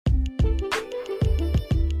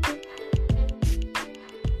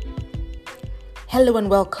Hello and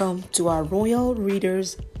welcome to our Royal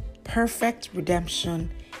Readers Perfect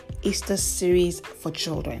Redemption Easter series for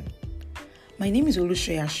children. My name is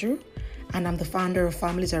Olushoyi Ashiru and I'm the founder of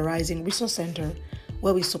Families Arising Resource Center,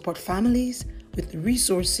 where we support families with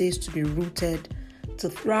resources to be rooted, to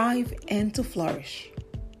thrive and to flourish.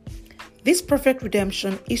 This Perfect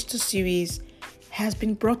Redemption Easter series has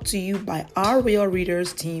been brought to you by our Royal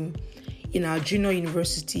Readers team in our junior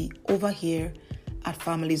university over here at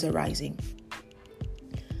Families Arising.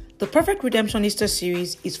 The Perfect Redemption Easter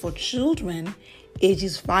series is for children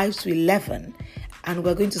ages 5 to 11, and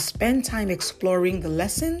we're going to spend time exploring the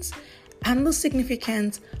lessons and the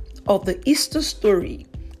significance of the Easter story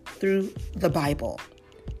through the Bible.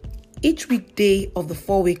 Each weekday of the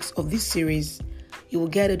 4 weeks of this series, you will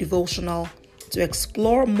get a devotional to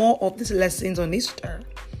explore more of these lessons on Easter.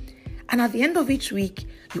 And at the end of each week,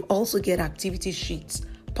 you also get activity sheets,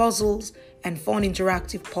 puzzles, and fun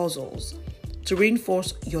interactive puzzles to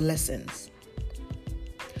reinforce your lessons.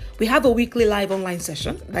 We have a weekly live online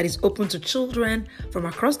session that is open to children from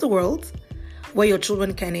across the world, where your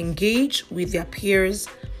children can engage with their peers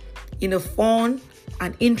in a fun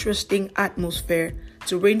and interesting atmosphere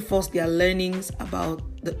to reinforce their learnings about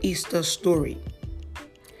the Easter story.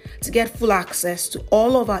 To get full access to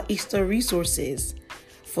all of our Easter resources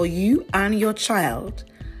for you and your child,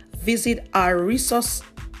 visit our resource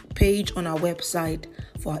page on our website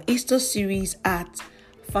for our Easter series at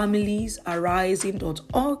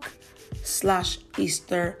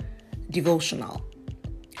familiesarising.org/Easter devotional.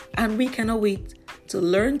 And we cannot wait to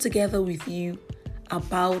learn together with you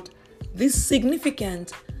about this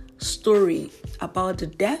significant story about the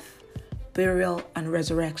death, burial, and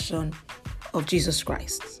resurrection of Jesus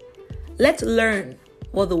Christ. Let's learn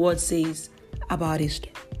what the word says about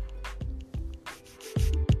Easter.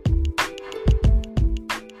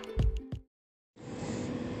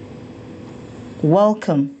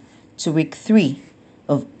 Welcome to week 3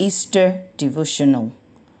 of Easter Devotional,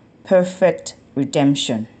 Perfect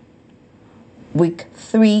Redemption. Week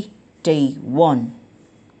 3, day 1.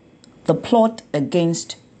 The plot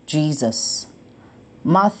against Jesus.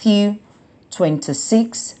 Matthew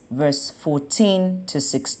 26, verse 14 to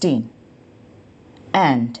 16.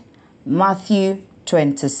 And Matthew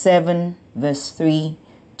 27, verse 3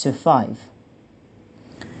 to 5.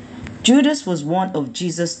 Judas was one of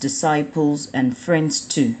Jesus' disciples and friends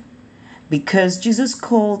too, because Jesus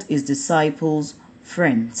called his disciples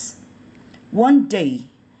friends. One day,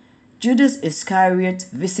 Judas Iscariot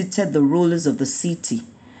visited the rulers of the city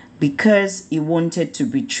because he wanted to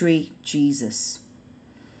betray Jesus.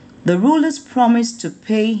 The rulers promised to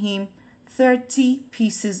pay him 30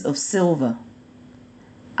 pieces of silver.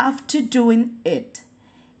 After doing it,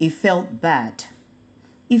 he felt bad.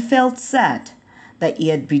 He felt sad that he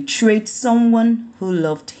had betrayed someone who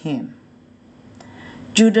loved him.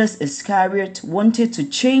 Judas Iscariot wanted to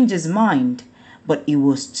change his mind, but it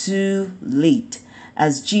was too late,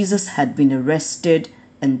 as Jesus had been arrested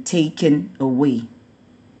and taken away.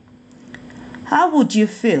 How would you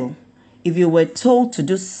feel if you were told to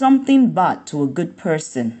do something bad to a good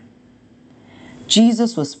person?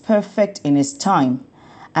 Jesus was perfect in his time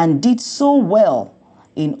and did so well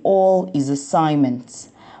in all his assignments.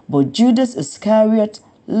 But Judas Iscariot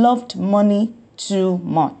loved money too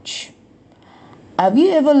much. Have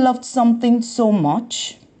you ever loved something so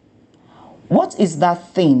much? What is that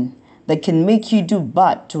thing that can make you do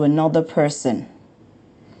bad to another person?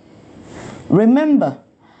 Remember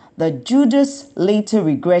that Judas later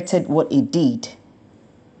regretted what he did.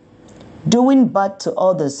 Doing bad to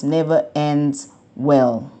others never ends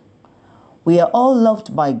well. We are all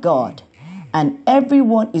loved by God, and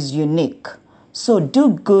everyone is unique. So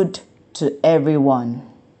do good to everyone.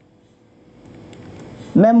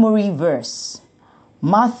 Memory verse.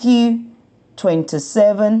 Matthew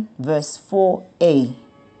 27, verse 4a.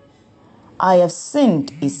 I have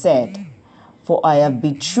sinned, he said, for I have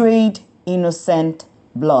betrayed innocent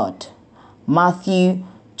blood. Matthew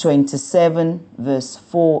 27, verse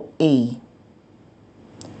 4a.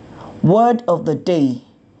 Word of the day.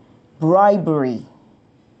 Bribery.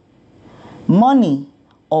 Money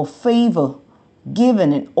or favor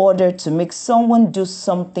given in order to make someone do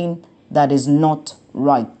something that is not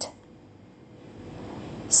right.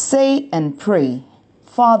 Say and pray,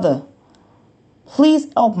 Father, please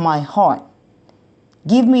help my heart.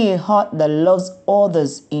 Give me a heart that loves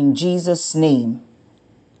others in Jesus' name.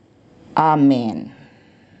 Amen.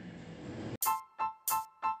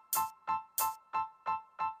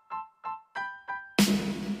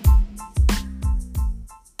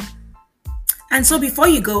 And so before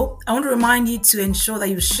you go, I want to remind you to ensure that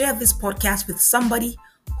you share this podcast with somebody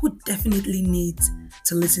who definitely needs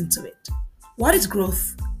to listen to it. What is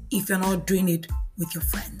growth if you're not doing it with your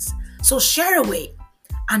friends? So share away.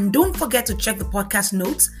 And don't forget to check the podcast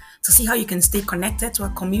notes to see how you can stay connected to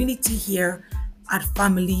our community here at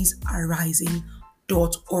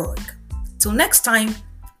familiesarising.org. Till next time,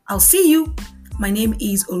 I'll see you. My name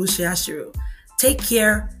is Olushoya Ashiru. Take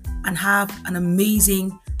care and have an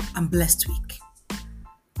amazing and blessed week.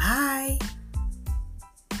 Bye.